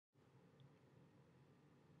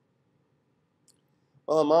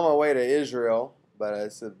Well, I'm on my way to Israel, but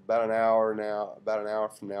it's about an hour now, about an hour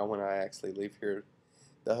from now when I actually leave here,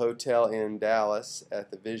 the hotel in Dallas at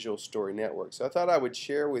the Visual Story Network. So I thought I would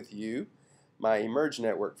share with you, my Emerge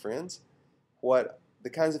Network friends, what the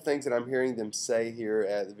kinds of things that I'm hearing them say here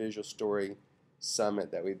at the Visual Story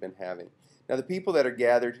Summit that we've been having. Now, the people that are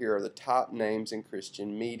gathered here are the top names in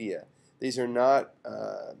Christian media. These are not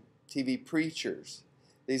TV preachers.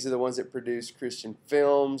 These are the ones that produce Christian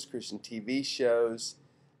films, Christian TV shows,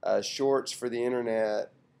 shorts for the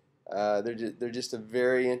internet. They're just a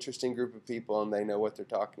very interesting group of people, and they know what they're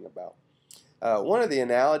talking about. One of the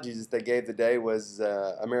analogies that they gave today was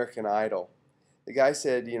American Idol. The guy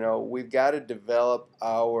said, you know, we've got to develop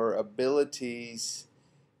our abilities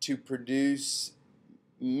to produce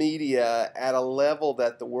media at a level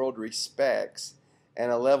that the world respects and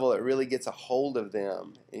a level that really gets a hold of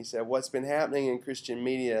them. And he said, what's been happening in Christian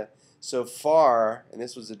media so far, and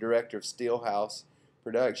this was the director of Steelhouse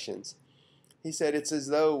Productions, he said it's as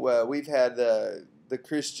though we've had the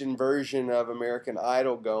Christian version of American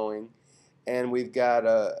Idol going, and we've got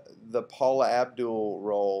the Paula Abdul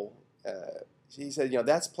role. He said, you know,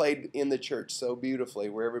 that's played in the church so beautifully,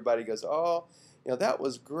 where everybody goes, oh, you know, that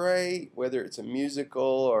was great, whether it's a musical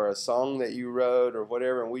or a song that you wrote or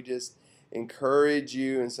whatever, and we just encourage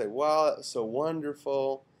you and say, wow, that's so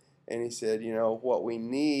wonderful. And he said, you know, what we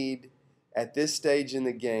need at this stage in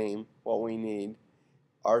the game, what we need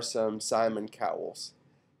are some Simon Cowells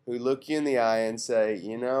who look you in the eye and say,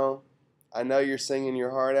 you know, I know you're singing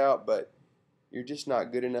your heart out, but you're just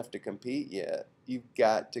not good enough to compete yet. You've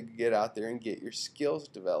got to get out there and get your skills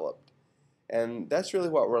developed. And that's really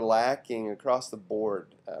what we're lacking across the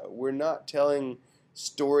board. We're not telling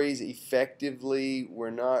stories effectively. We're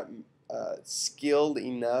not skilled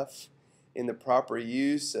enough in the proper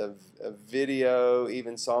use of video,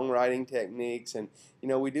 even songwriting techniques. And, you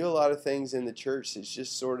know, we do a lot of things in the church that's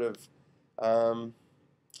just sort of, um,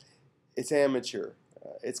 it's amateur.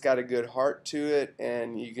 It's got a good heart to it,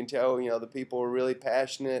 and you can tell, you know, the people are really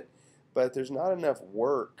passionate, but there's not enough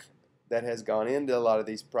work that has gone into a lot of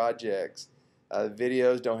these projects.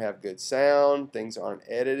 Videos don't have good sound, things aren't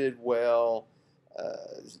edited well.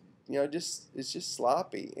 You know, just it's just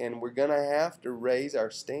sloppy, and we're gonna have to raise our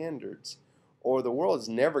standards, or the world is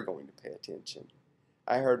never going to pay attention.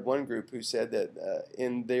 I heard one group who said that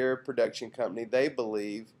in their production company, they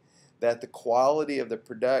believe that the quality of the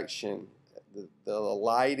production, the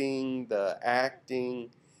lighting, the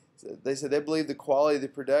acting, they said they believe the quality of the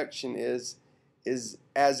production is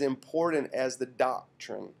as important as the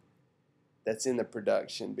doctrine that's in the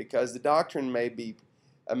production, because the doctrine may be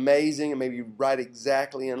amazing and may be right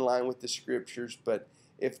exactly in line with the scriptures, but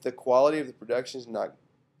if the quality of the production is not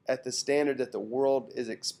at the standard that the world is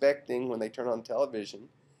expecting when they turn on television,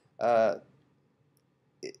 uh,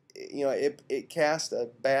 you know, it casts a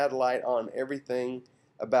bad light on everything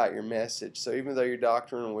about your message. So even though your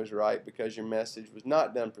doctrine was right because your message was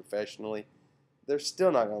not done professionally, they're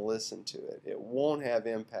still not going to listen to it. It won't have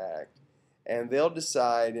impact, and they'll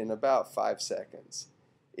decide in about 5 seconds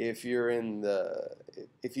if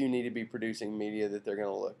if you need to be producing media that they're going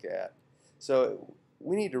to look at. So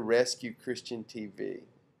we need to rescue Christian TV.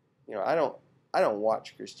 You know, I don't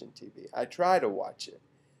watch Christian TV. I try to watch it,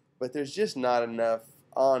 but there's just not enough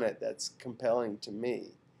on it that's compelling to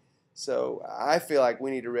me. So I feel like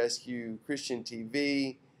we need to rescue Christian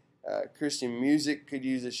TV. Christian music could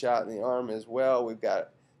use a shot in the arm as well. We've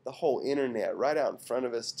got the whole internet right out in front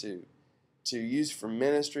of us to use for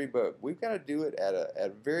ministry, but we've got to do it at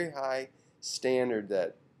a very high standard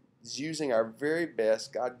that is using our very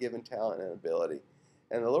best God-given talent and ability.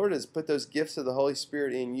 And the Lord has put those gifts of the Holy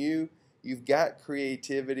Spirit in you. You've got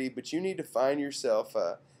creativity, but you need to find yourself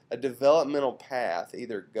a developmental path.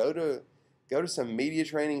 Either go to some media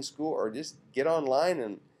training school or just get online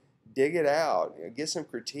and dig it out. You know, get some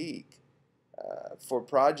critique for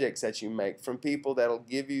projects that you make from people that'll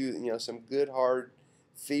give you, you know, some good hard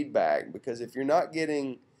feedback. Because if you're not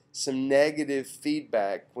getting some negative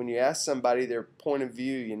feedback when you ask somebody their point of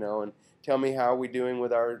view, you know, and tell me how are we doing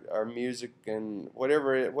with our music and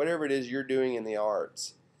whatever it is you're doing in the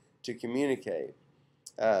arts to communicate.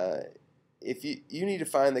 Uh, if you need to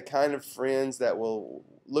find the kind of friends that will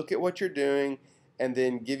look at what you're doing and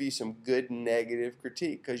then give you some good negative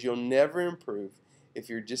critique, because you'll never improve if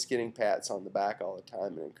you're just getting pats on the back all the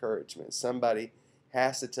time and encouragement. Somebody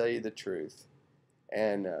has to tell you the truth,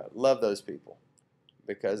 and love those people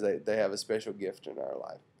because they have a special gift in our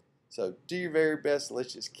life. So do your very best.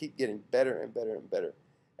 Let's just keep getting better and better and better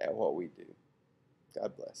at what we do.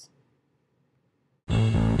 God bless.